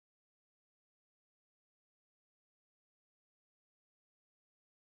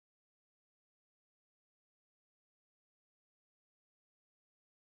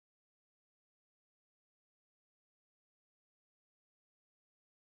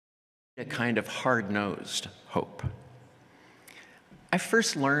a kind of hard-nosed hope. I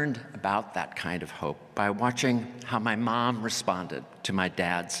first learned about that kind of hope by watching how my mom responded to my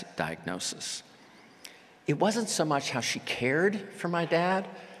dad's diagnosis. It wasn't so much how she cared for my dad,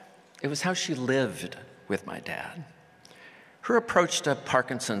 it was how she lived with my dad. Her approach to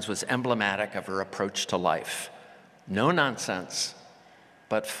Parkinson's was emblematic of her approach to life. No nonsense,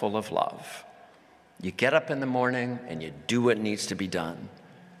 but full of love. You get up in the morning and you do what needs to be done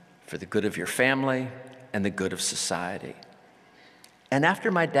for the good of your family and the good of society. And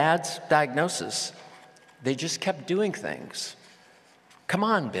after my dad's diagnosis, they just kept doing things. Come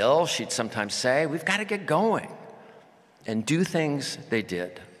on, Bill, she'd sometimes say, we've got to get going. And do things they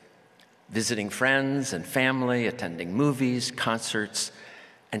did. Visiting friends and family, attending movies, concerts,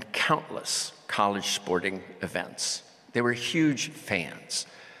 and countless college sporting events. They were huge fans.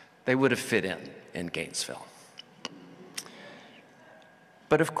 They would have fit in Gainesville.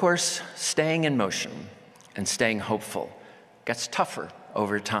 But of course, staying in motion and staying hopeful gets tougher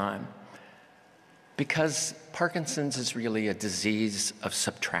over time because Parkinson's is really a disease of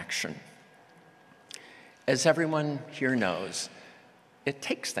subtraction. As everyone here knows, it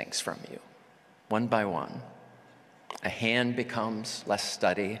takes things from you, one by one. A hand becomes less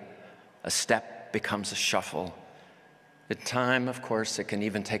steady, a step becomes a shuffle. At time, of course, it can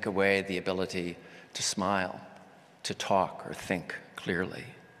even take away the ability to smile, to talk, or think clearly.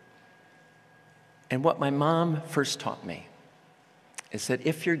 And what my mom first taught me is that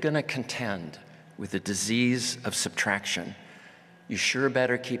if you're going to contend with the disease of subtraction, you sure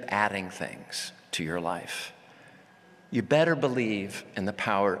better keep adding things to your life. You better believe in the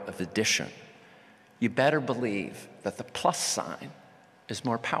power of addition. You better believe that the plus sign is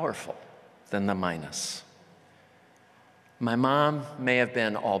more powerful than the minus. My mom may have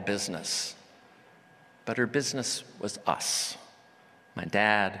been all business, but her business was us, my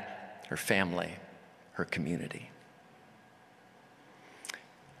dad, her family, her community.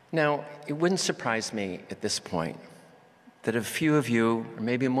 Now, it wouldn't surprise me at this point that a few of you, or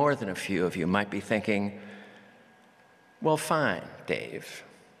maybe more than a few of you, might be thinking, well, fine, Dave,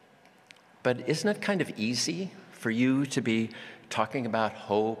 but isn't it kind of easy for you to be talking about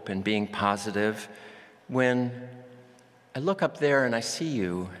hope and being positive when I look up there and I see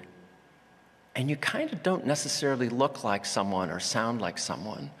you and you kind of don't necessarily look like someone or sound like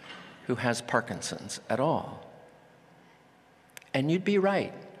someone who has Parkinson's at all? And you'd be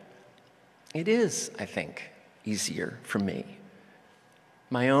right. It is, I think, easier for me.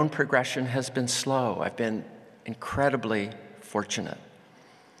 My own progression has been slow. I've been incredibly fortunate.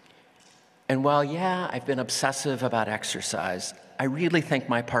 And while, yeah, I've been obsessive about exercise, I really think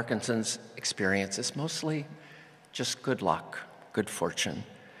my Parkinson's experience is mostly just good luck, good fortune.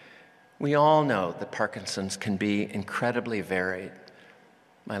 We all know that Parkinson's can be incredibly varied.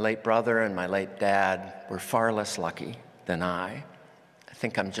 My late brother and my late dad were far less lucky than I. I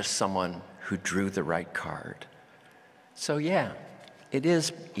think I'm just someone who drew the right card. So yeah, it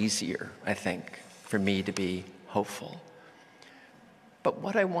is easier, I think, for me to be hopeful. But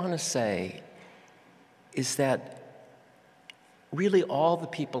what I want to say is that really all the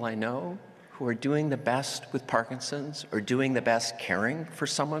people I know who are doing the best with Parkinson's or doing the best caring for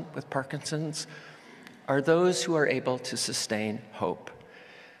someone with Parkinson's are those who are able to sustain hope.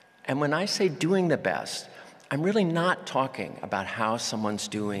 And when I say doing the best, I'm really not talking about how someone's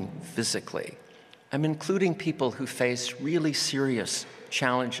doing physically. I'm including people who face really serious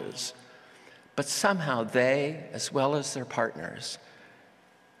challenges, but somehow they, as well as their partners,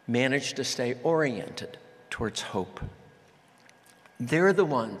 manage to stay oriented towards hope. They're the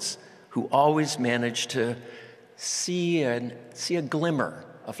ones who always manage to see a glimmer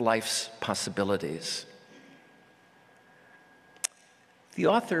of life's possibilities. The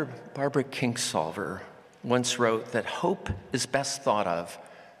author Barbara Kingsolver once wrote that hope is best thought of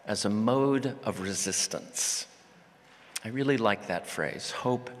as a mode of resistance. I really like that phrase,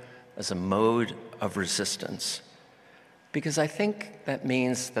 hope as a mode of resistance, because I think that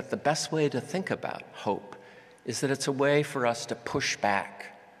means that the best way to think about hope is that it's a way for us to push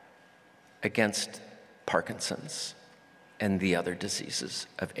back against Parkinson's and the other diseases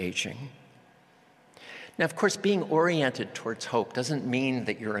of aging. Now, of course, being oriented towards hope doesn't mean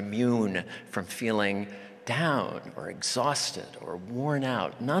that you're immune from feeling down or exhausted or worn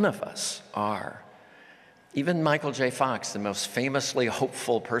out. None of us are. Even Michael J. Fox, the most famously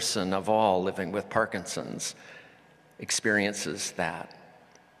hopeful person of all living with Parkinson's, experiences that.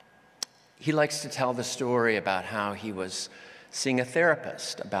 He likes to tell the story about how he was seeing a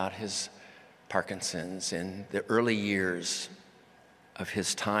therapist about his Parkinson's in the early years of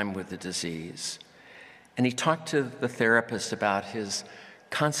his time with the disease. And he talked to the therapist about his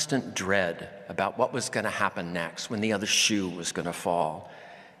constant dread about what was going to happen next, when the other shoe was going to fall.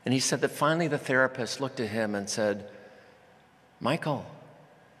 And he said that finally the therapist looked at him and said, "Michael,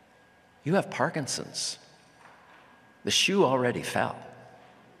 you have Parkinson's. The shoe already fell."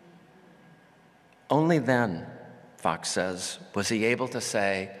 Only then, Fox says, was he able to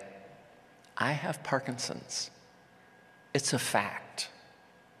say, "I have Parkinson's. It's a fact.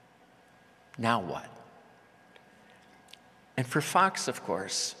 Now what?" And for Fox, of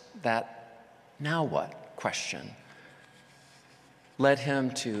course, that "now what" question led him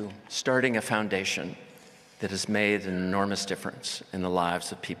to starting a foundation that has made an enormous difference in the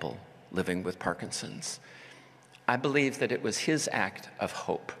lives of people living with Parkinson's. I believe that it was his act of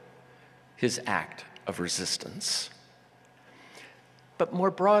hope, his act of resistance. But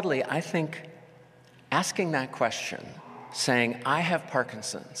more broadly, I think asking that question, saying, "I have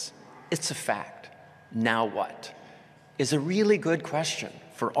Parkinson's, it's a fact, now what?" is a really good question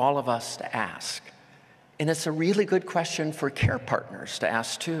for all of us to ask. And it's a really good question for care partners to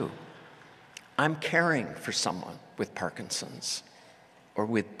ask too. I'm caring for someone with Parkinson's or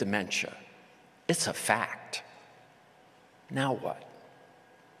with dementia. It's a fact. Now what?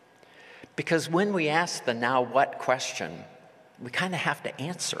 Because when we ask the now what question, we kind of have to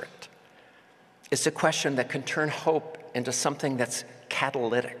answer it. It's a question that can turn hope into something that's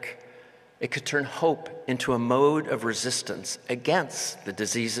catalytic. It could turn hope into a mode of resistance against the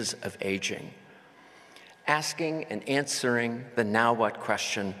diseases of aging. Asking and answering the now what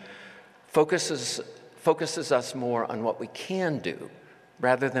question focuses us more on what we can do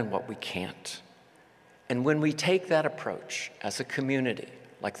rather than what we can't. And when we take that approach as a community,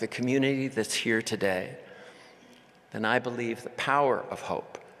 like the community that's here today, then I believe the power of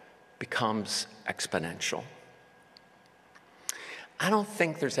hope becomes exponential. I don't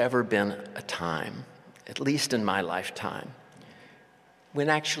think there's ever been a time, at least in my lifetime, when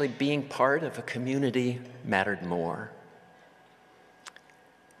actually being part of a community mattered more.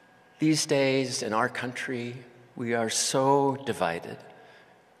 These days in our country, we are so divided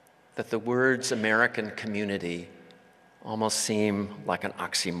that the words American community almost seem like an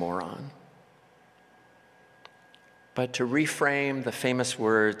oxymoron. But to reframe the famous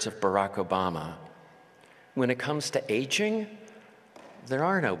words of Barack Obama, when it comes to aging, there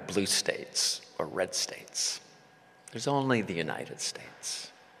are no blue states or red states. There's only the United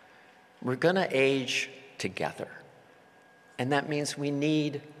States. We're going to age together, and that means we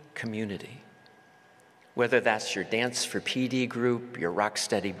need community. Whether that's your Dance for PD group, your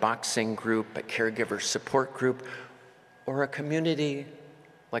Rocksteady boxing group, a caregiver support group, or a community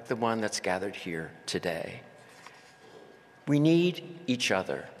like the one that's gathered here today. We need each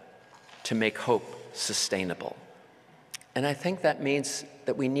other to make hope sustainable. And I think that means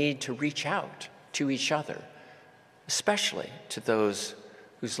that we need to reach out to each other, especially to those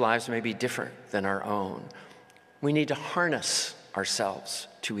whose lives may be different than our own. We need to harness ourselves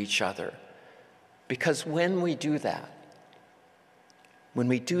to each other, because when we do that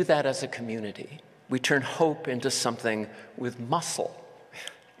as a community, we turn hope into something with muscle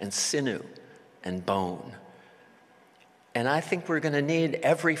and sinew and bone. And I think we're going to need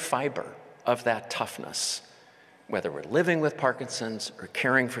every fiber of that toughness, whether we're living with Parkinson's or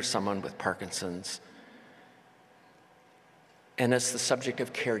caring for someone with Parkinson's. And it's the subject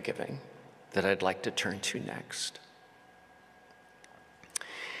of caregiving that I'd like to turn to next.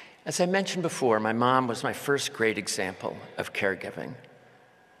 As I mentioned before, my mom was my first great example of caregiving.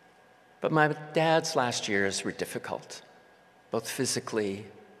 But my dad's last years were difficult, both physically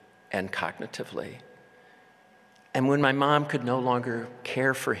and cognitively. And when my mom could no longer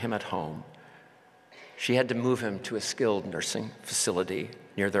care for him at home, she had to move him to a skilled nursing facility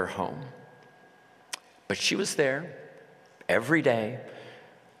near their home. But she was there every day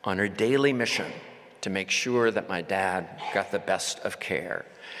on her daily mission to make sure that my dad got the best of care.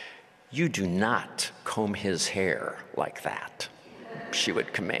 "You do not comb his hair like that," she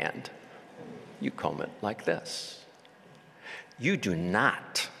would command. "You comb it like this. You do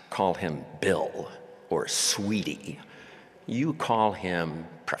not call him Bill or Sweetie. You call him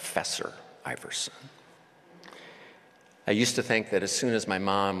Professor Iverson." I used to think that as soon as my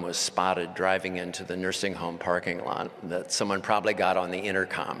mom was spotted driving into the nursing home parking lot, that someone probably got on the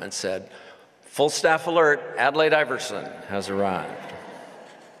intercom and said, "Full staff alert, Adelaide Iverson has arrived."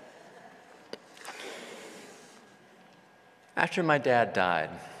 After my dad died,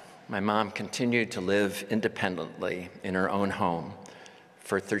 my mom continued to live independently in her own home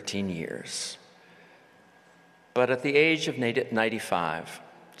for 13 years. But at the age of 95,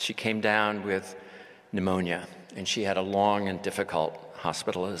 she came down with pneumonia, and she had a long and difficult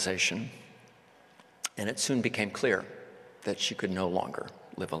hospitalization. And it soon became clear that she could no longer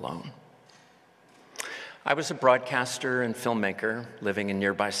live alone. I was a broadcaster and filmmaker living in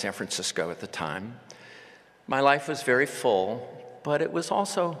nearby San Francisco at the time. My life was very full, but it was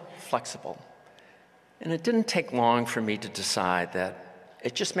also flexible. And it didn't take long for me to decide that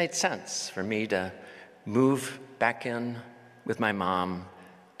it just made sense for me to move back in with my mom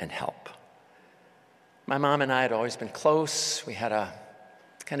and help. My mom and I had always been close. We had a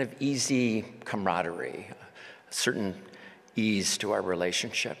kind of easy camaraderie, a certain ease to our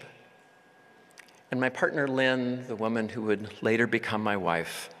relationship. And my partner, Lynn, the woman who would later become my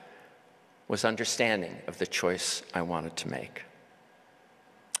wife, was understanding of the choice I wanted to make.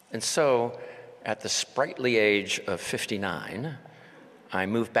 And so, at the sprightly age of 59, I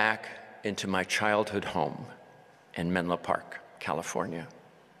moved back into my childhood home in Menlo Park, California.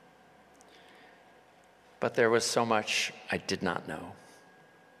 But there was so much I did not know.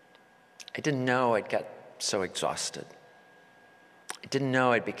 I didn't know I'd get so exhausted. I didn't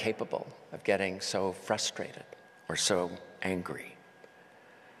know I'd be capable of getting so frustrated or so angry.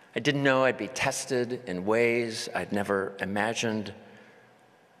 I didn't know I'd be tested in ways I'd never imagined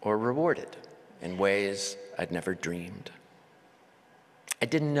or rewarded in ways I'd never dreamed. I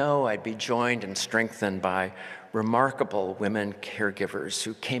didn't know I'd be joined and strengthened by remarkable women caregivers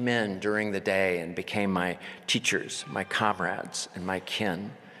who came in during the day and became my teachers, my comrades, and my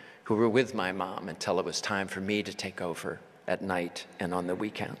kin, who were with my mom until it was time for me to take over at night and on the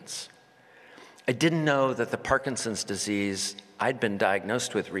weekends. I didn't know that the Parkinson's disease I'd been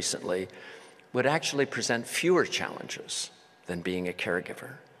diagnosed with recently would actually present fewer challenges than being a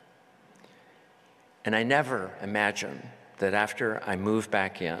caregiver. And I never imagined that after I moved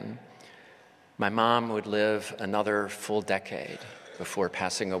back in, my mom would live another full decade before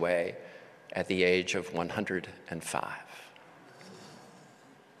passing away at the age of 105.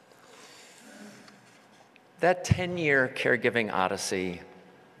 That 10-year caregiving odyssey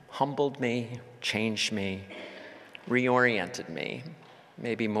humbled me, changed me, reoriented me,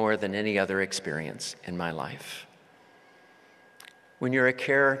 maybe more than any other experience in my life. When you're a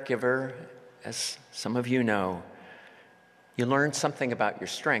caregiver, as some of you know, you learn something about your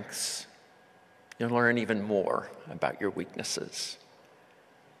strengths. You learn even more about your weaknesses.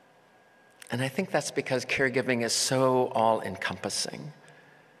 And I think that's because caregiving is so all-encompassing.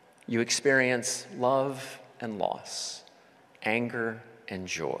 You experience love and loss, anger and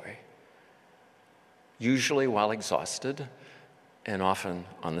joy, usually while exhausted and often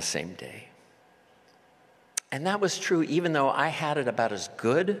on the same day. And that was true even though I had it about as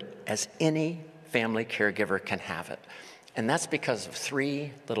good as any family caregiver can have it. And that's because of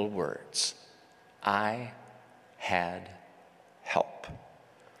three little words. I had help.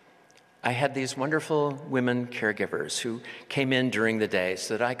 I had these wonderful women caregivers who came in during the day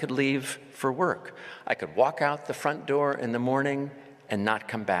so that I could leave for work. I could walk out the front door in the morning and not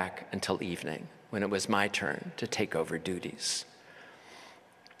come back until evening, when it was my turn to take over duties.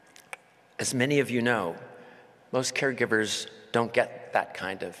 As many of you know, most caregivers don't get that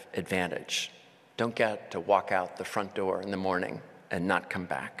kind of advantage, don't get to walk out the front door in the morning and not come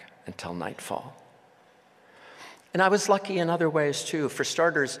back until nightfall. And I was lucky in other ways too. For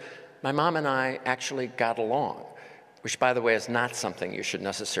starters, my mom and I actually got along, which, by the way, is not something you should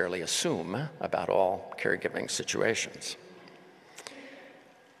necessarily assume about all caregiving situations.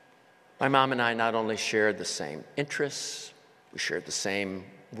 My mom and I not only shared the same interests, we shared the same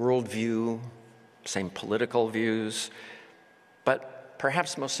worldview, same political views, but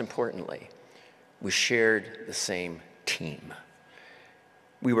perhaps most importantly, we shared the same team.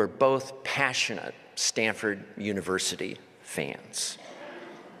 We were both passionate Stanford University fans.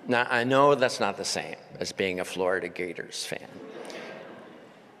 Now, I know that's not the same as being a Florida Gators fan,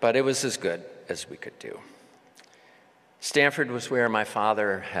 but it was as good as we could do. Stanford was where my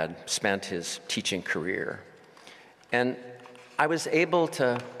father had spent his teaching career, and I was able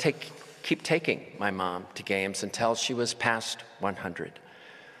to keep taking my mom to games until she was past 100.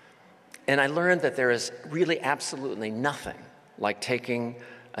 And I learned that there is really absolutely nothing like taking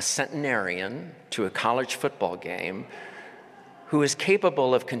a centenarian to a college football game who is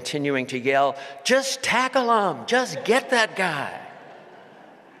capable of continuing to yell, "Just tackle him, just get that guy."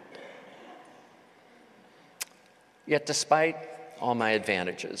 Yet despite all my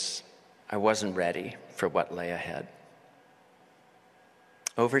advantages, I wasn't ready for what lay ahead.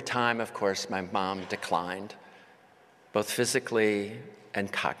 Over time, of course, my mom declined, both physically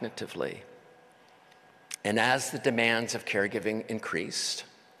and cognitively. And as the demands of caregiving increased,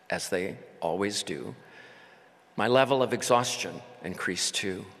 as they always do, my level of exhaustion increased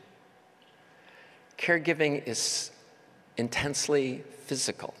too. Caregiving is intensely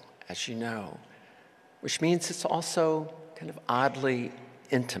physical, as you know, which means it's also kind of oddly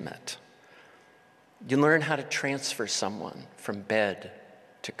intimate. You learn how to transfer someone from bed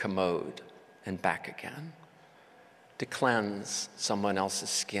to commode and back again, to cleanse someone else's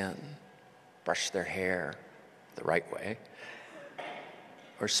skin, brush their hair the right way,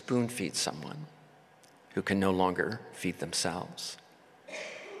 or spoon feed someone who can no longer feed themselves.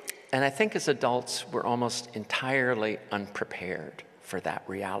 And I think as adults, we're almost entirely unprepared for that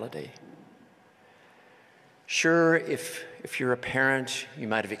reality. Sure, if you're a parent, you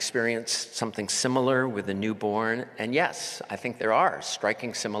might have experienced something similar with a newborn. And yes, I think there are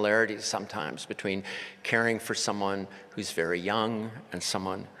striking similarities sometimes between caring for someone who's very young and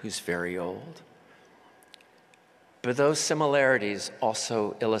someone who's very old. But those similarities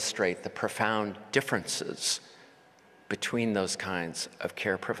also illustrate the profound differences between those kinds of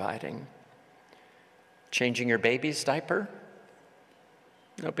care providing. Changing your baby's diaper?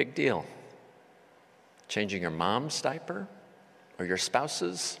 No big deal. Changing your mom's diaper or your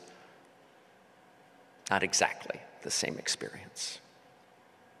spouse's? Not exactly the same experience.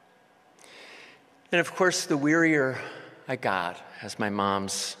 And of course, the wearier I got as my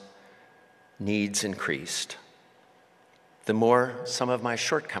mom's needs increased, the more some of my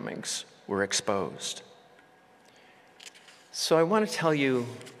shortcomings were exposed. So I want to tell you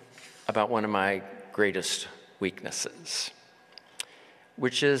about one of my greatest weaknesses,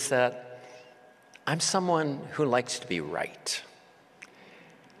 which is that I'm someone who likes to be right.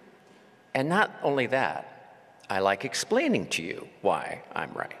 And not only that, I like explaining to you why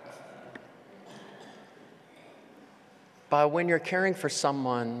I'm right. But when you're caring for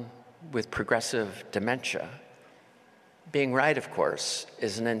someone with progressive dementia, being right, of course,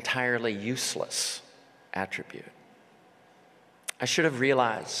 is an entirely useless attribute. I should have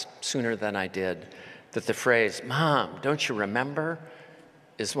realized sooner than I did that the phrase, "Mom, don't you remember?"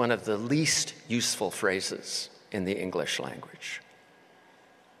 is one of the least useful phrases in the English language.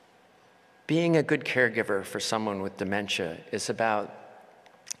 Being a good caregiver for someone with dementia is about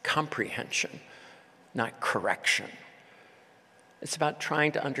comprehension, not correction. It's about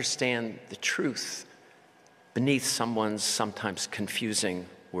trying to understand the truth beneath someone's sometimes confusing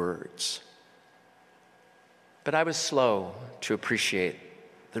words. But I was slow to appreciate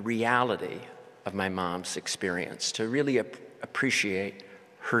the reality of my mom's experience, to really appreciate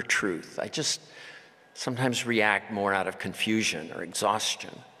her truth. I just sometimes react more out of confusion or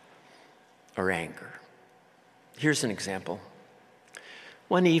exhaustion or anger. Here's an example.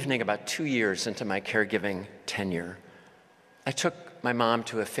 One evening, about 2 years into my caregiving tenure, I took my mom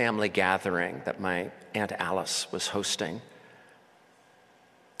to a family gathering that my Aunt Alice was hosting.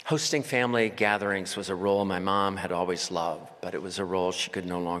 Hosting family gatherings was a role my mom had always loved, but it was a role she could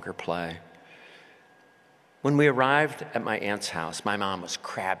no longer play. When we arrived at my aunt's house, my mom was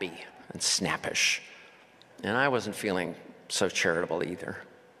crabby and snappish, and I wasn't feeling so charitable either.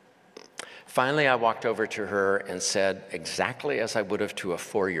 Finally, I walked over to her and said, exactly as I would have to a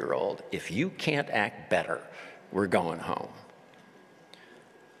 4-year-old, "If you can't act better, we're going home."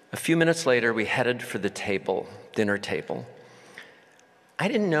 A few minutes later, we headed for the dinner table. I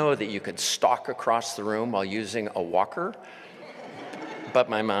didn't know that you could stalk across the room while using a walker, but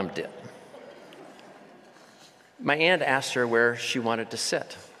my mom did. My aunt asked her where she wanted to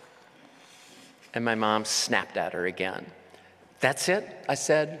sit, and my mom snapped at her again. "That's it," I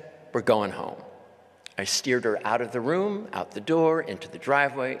said, "we're going home." I steered her out of the room, out the door, into the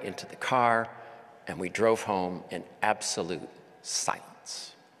driveway, into the car, and we drove home in absolute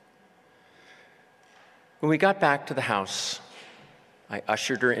silence. When we got back to the house, I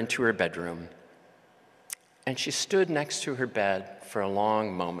ushered her into her bedroom, and she stood next to her bed for a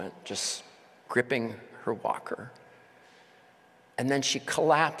long moment, just gripping her walker. And then she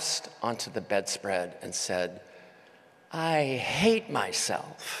collapsed onto the bedspread and said, "I hate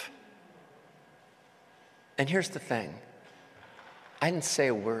myself." And here's the thing. I didn't say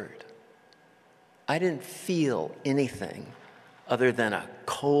a word. I didn't feel anything other than a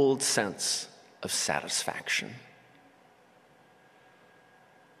cold sense of satisfaction.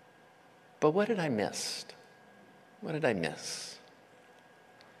 But what did I miss? What did I miss?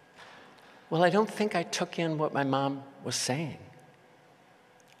 Well, I don't think I took in what my mom was saying.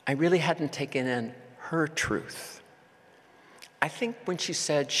 I really hadn't taken in her truth. I think when she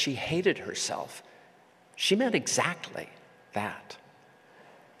said she hated herself, she meant exactly that.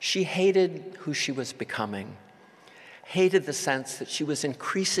 She hated who she was becoming, hated the sense that she was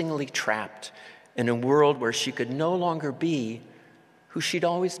increasingly trapped in a world where she could no longer be who she'd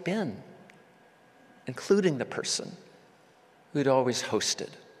always been, including the person who'd always hosted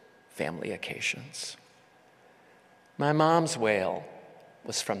family occasions. My mom's wail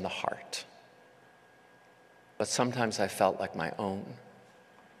was from the heart. but sometimes I felt like my own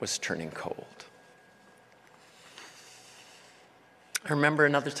was turning cold. I remember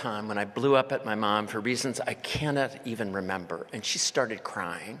another time when I blew up at my mom for reasons I cannot even remember, and she started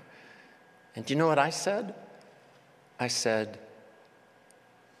crying. And do you know what I said? I said,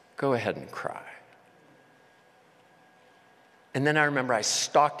 "Go ahead and cry." And then I remember I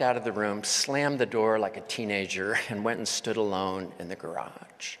stalked out of the room, slammed the door like a teenager, and went and stood alone in the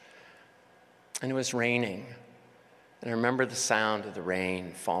garage. And it was raining. And I remember the sound of the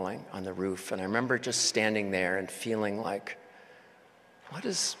rain falling on the roof. And I remember just standing there and feeling like, what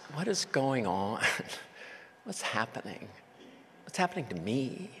is going on? What's happening? What's happening to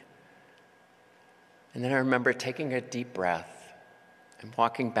me? And then I remember taking a deep breath and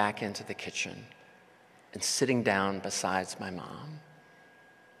walking back into the kitchen and sitting down beside my mom.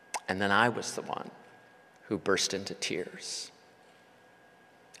 And then I was the one who burst into tears.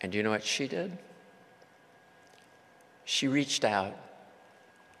 And do you know what she did? She reached out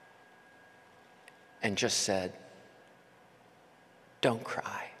and just said, "Don't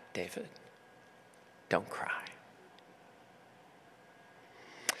cry, David. Don't cry."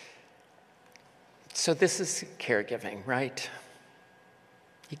 So this is caregiving, right?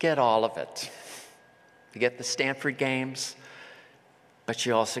 You get all of it. You get the Stanford games, but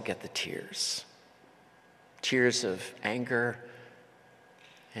you also get the tears. Tears of anger,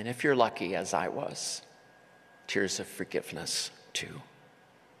 and if you're lucky, as I was, tears of forgiveness too.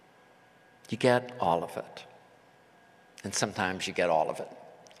 You get all of it. And sometimes you get all of it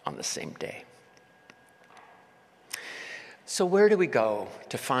on the same day. So where do we go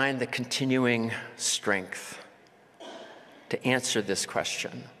to find the continuing strength to answer this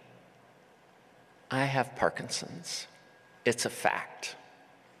question? I have Parkinson's. It's a fact.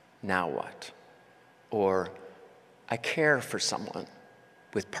 Now what? Or I care for someone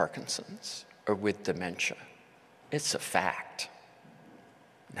with Parkinson's or with dementia. It's a fact.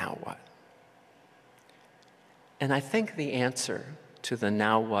 Now what? And I think the answer to the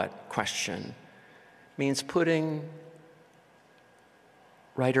now what question means putting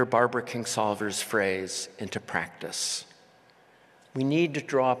writer Barbara Kingsolver's phrase into practice. We need to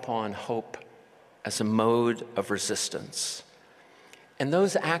draw upon hope as a mode of resistance. And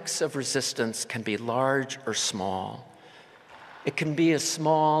those acts of resistance can be large or small. It can be as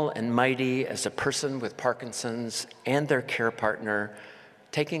small and mighty as a person with Parkinson's and their care partner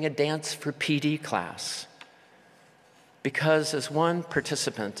taking a dance for PD class. Because as one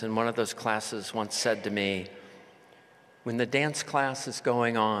participant in one of those classes once said to me, when the dance class is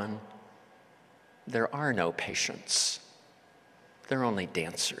going on, there are no patients. There are only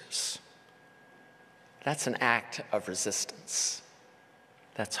dancers. That's an act of resistance.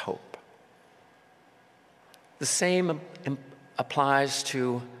 That's hope. The same applies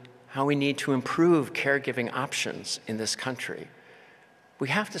to how we need to improve caregiving options in this country. We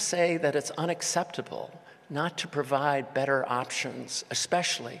have to say that it's unacceptable not to provide better options,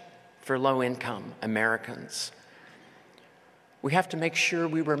 especially for low-income Americans. We have to make sure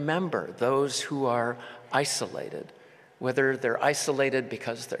we remember those who are isolated, whether they're isolated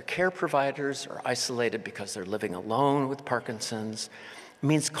because they're care providers or isolated because they're living alone with Parkinson's. It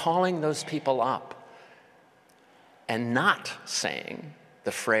means calling those people up and not saying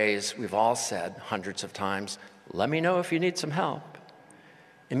the phrase we've all said hundreds of times, "Let me know if you need some help."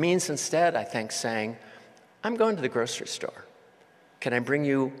 It means instead, I think, saying, "I'm going to the grocery store. Can I bring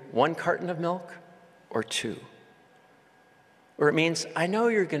you 1 carton of milk or 2? Or it means, "I know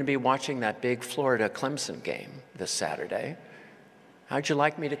you're going to be watching that big Florida-Clemson game this Saturday. How'd you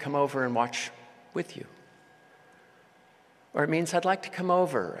like me to come over and watch with you?" Or it means, "I'd like to come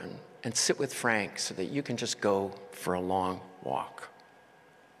over and sit with Frank so that you can just go for a long walk."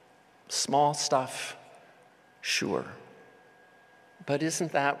 Small stuff, sure. But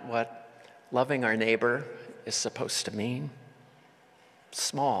isn't that what loving our neighbor is supposed to mean?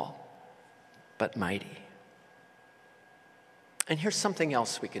 Small, but mighty. And here's something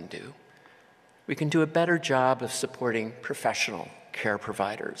else we can do. We can do a better job of supporting professional care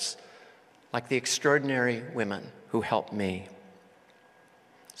providers, like the extraordinary women who helped me.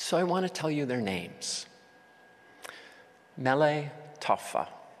 So I want to tell you their names. Mele Toffa,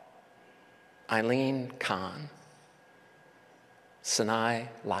 Eileen Khan, Sinai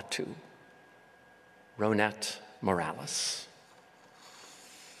Latu, Ronette Morales.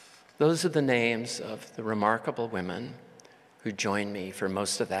 Those are the names of the remarkable women who joined me for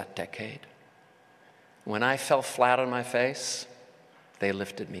most of that decade. When I fell flat on my face, they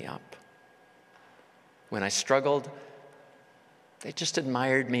lifted me up. When I struggled, they just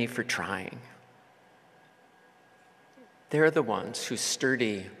admired me for trying. They're the ones whose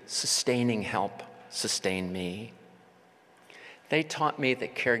sturdy, sustaining help sustained me. They taught me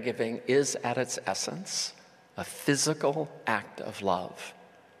that caregiving is, at its essence, a physical act of love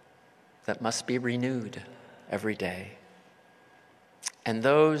that must be renewed every day. And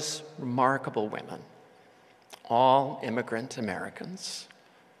those remarkable women, all immigrant Americans,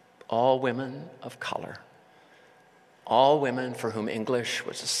 all women of color, all women for whom English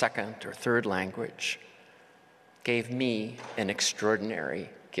was a second or third language, gave me an extraordinary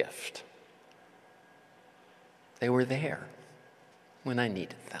gift. They were there when I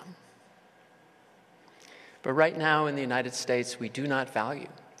needed them. But right now in the United States, we do not value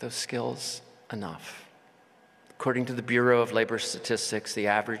those skills enough. According to the Bureau of Labor Statistics, the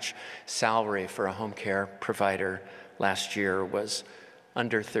average salary for a home care provider last year was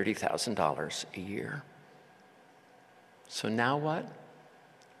under $30,000 a year. So now what?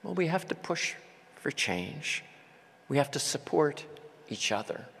 Well, we have to push for change. We have to support each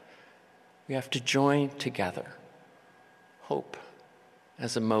other. We have to join together. Hope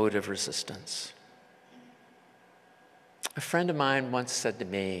as a mode of resistance. A friend of mine once said to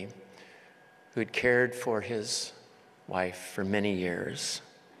me, who had cared for his wife for many years,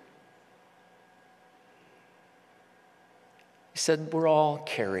 he said, we're all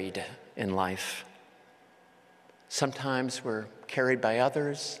carried in life. Sometimes we're carried by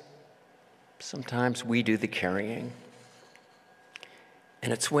others. Sometimes we do the carrying.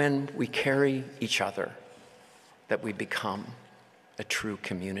 And it's when we carry each other that we become a true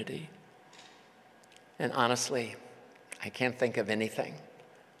community. And honestly, I can't think of anything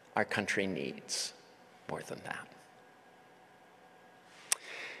our country needs more than that.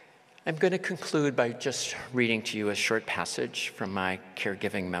 I'm going to conclude by just reading to you a short passage from my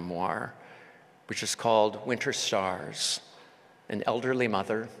caregiving memoir, which is called Winter Stars: An Elderly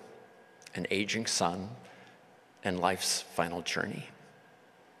Mother, an Aging Son, and Life's Final Journey.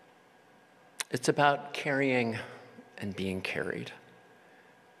 It's about carrying and being carried.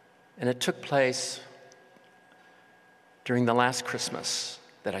 And it took place during the last Christmas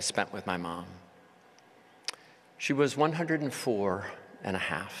that I spent with my mom. She was 104 and a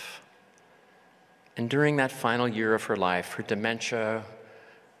half. And during that final year of her life, her dementia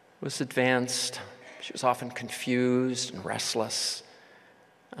was advanced. She was often confused and restless.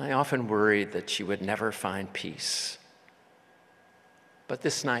 I often worried that she would never find peace. But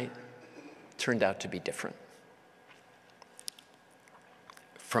this night turned out to be different.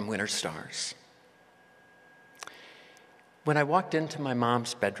 From Winter Stars. When I walked into my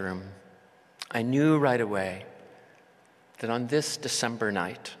mom's bedroom, I knew right away that on this December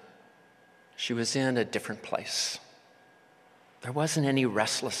night, she was in a different place. There wasn't any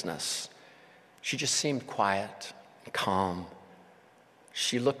restlessness. She just seemed quiet and calm.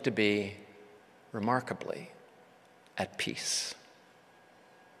 She looked to be remarkably at peace.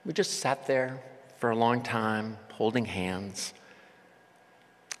 We just sat there for a long time, holding hands,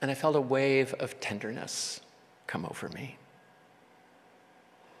 and I felt a wave of tenderness come over me.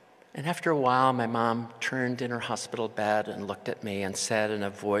 And after a while, my mom turned in her hospital bed and looked at me and said in a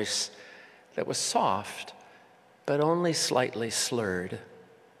voice that was soft, but only slightly slurred,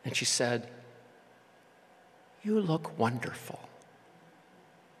 and she said, "You look wonderful."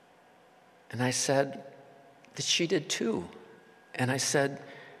 And I said that she did too. And I said,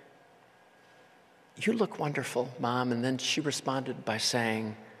 "You look wonderful, Mom." And then she responded by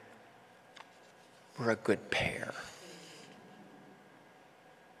saying, "We're a good pair."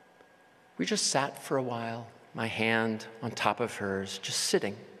 We just sat for a while, my hand on top of hers, just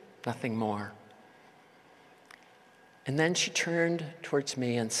sitting, nothing more. And then she turned towards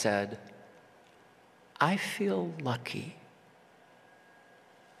me and said, "I feel lucky."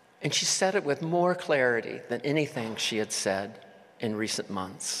 And she said it with more clarity than anything she had said in recent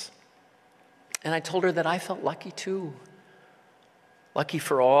months. And I told her that I felt lucky too. Lucky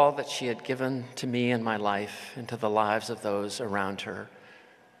for all that she had given to me in my life and to the lives of those around her,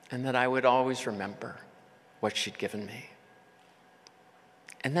 and that I would always remember what she'd given me.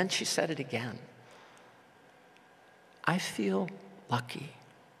 And then she said it again. "I feel lucky."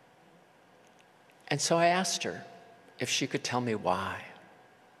 And so I asked her if she could tell me why.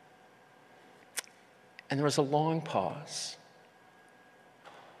 And there was a long pause.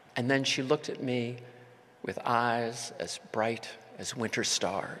 And then she looked at me with eyes as bright as winter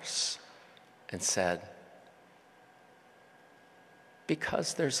stars and said,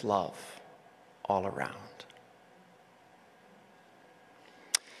 "Because there's love all around."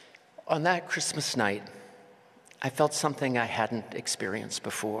 On that Christmas night, I felt something I hadn't experienced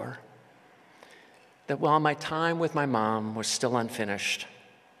before. That while my time with my mom was still unfinished,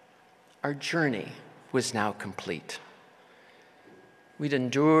 our journey was now complete. We'd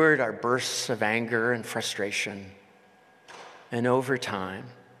endured our bursts of anger and frustration, and over time,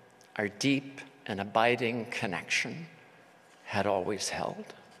 our deep and abiding connection had always held.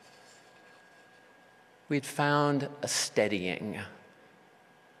 We'd found a steadying,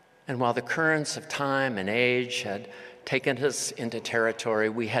 and while the currents of time and age had taken us into territory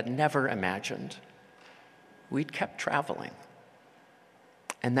we had never imagined, we'd kept traveling.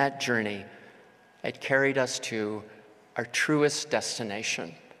 And that journey had carried us to our truest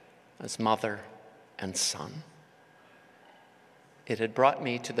destination as mother and son. It had brought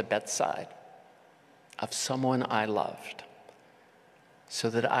me to the bedside of someone I loved so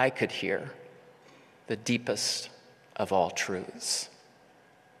that I could hear the deepest of all truths,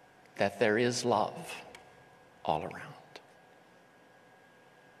 that there is love all around.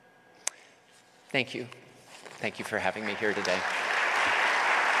 Thank you. Thank you for having me here today.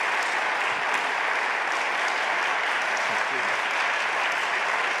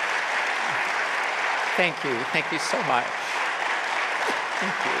 Thank you. Thank you so much.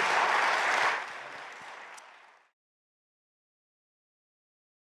 Thank you.